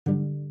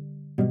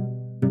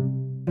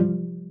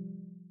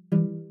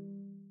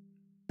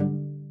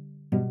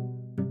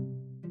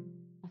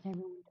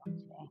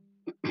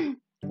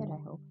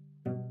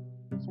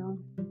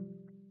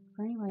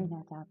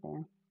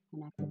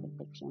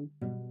question.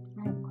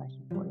 I have a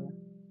question for you.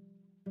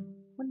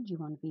 What did you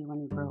want to be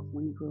when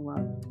you grew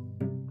up?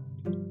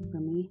 For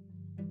me,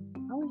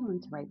 I always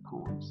wanted to write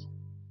poems,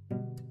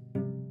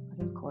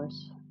 but of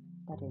course,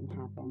 that didn't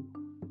happen.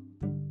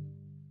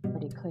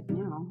 But it could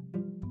now.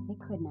 It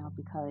could now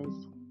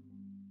because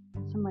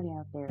somebody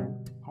out there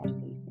had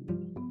faith in me.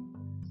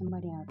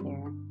 Somebody out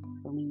there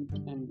believed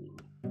in me.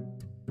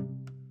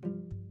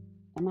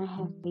 And I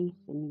have faith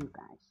in you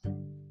guys.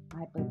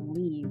 I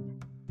believe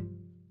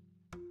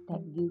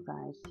that you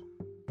guys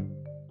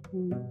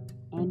can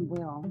and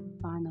will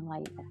find the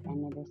light at the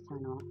end of this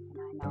tunnel. And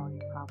I know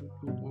you're probably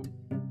thinking,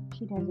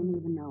 she doesn't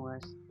even know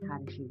us. How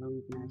does she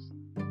believe in us?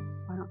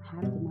 I don't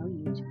have to know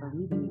you to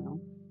believe in you.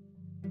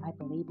 I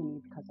believe in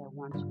you because I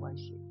once was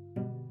you.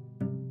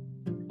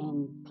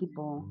 And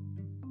people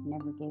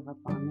never gave up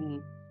on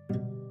me.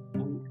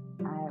 And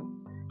I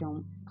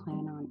don't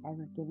plan on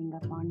ever giving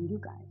up on you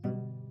guys.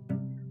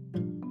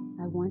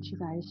 I want you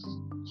guys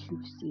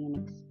to see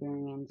and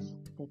experience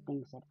the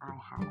things that I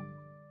have.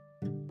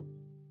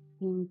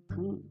 Being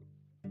clean.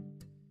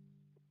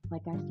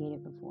 Like I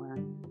stated before,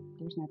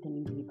 there's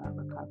nothing easy about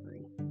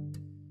recovery.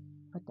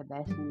 But the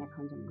best thing that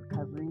comes in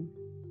recovery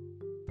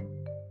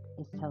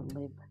is to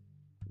live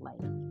life.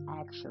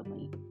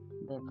 Actually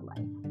live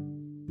life.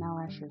 Now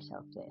ask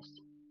yourself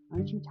this.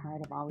 Aren't you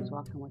tired of always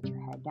walking with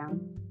your head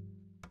down?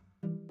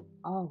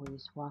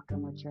 Always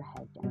walking with your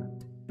head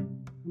down.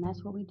 And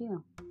that's what we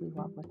do. We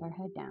walk with our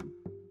head down.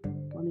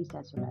 Well, at least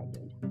that's what I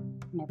did.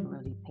 Never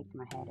really picked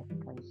my head up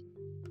because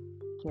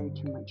I carried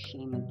too much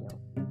shame and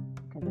guilt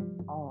because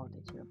of all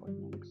the terrible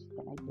things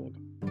that I did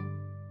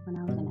when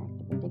I was in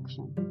active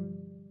addiction.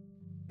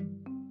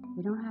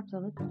 We don't have to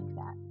live like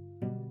that.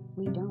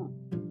 We don't.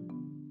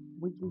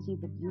 We can see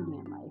the beauty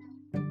in life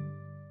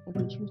if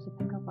we choose to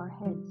pick up our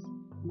heads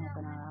and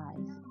open our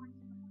eyes.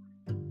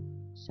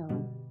 So,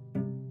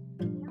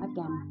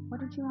 again, what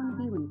did you want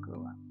to be when you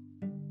grew up?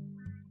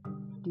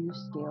 Do you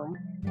still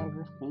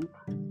ever think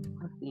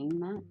of being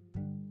that?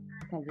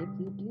 Because if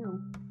you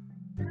do,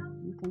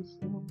 you can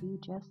still be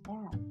just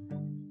that.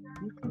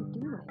 You can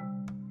do it.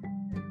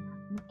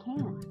 You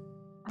can.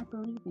 I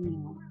believe in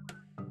you.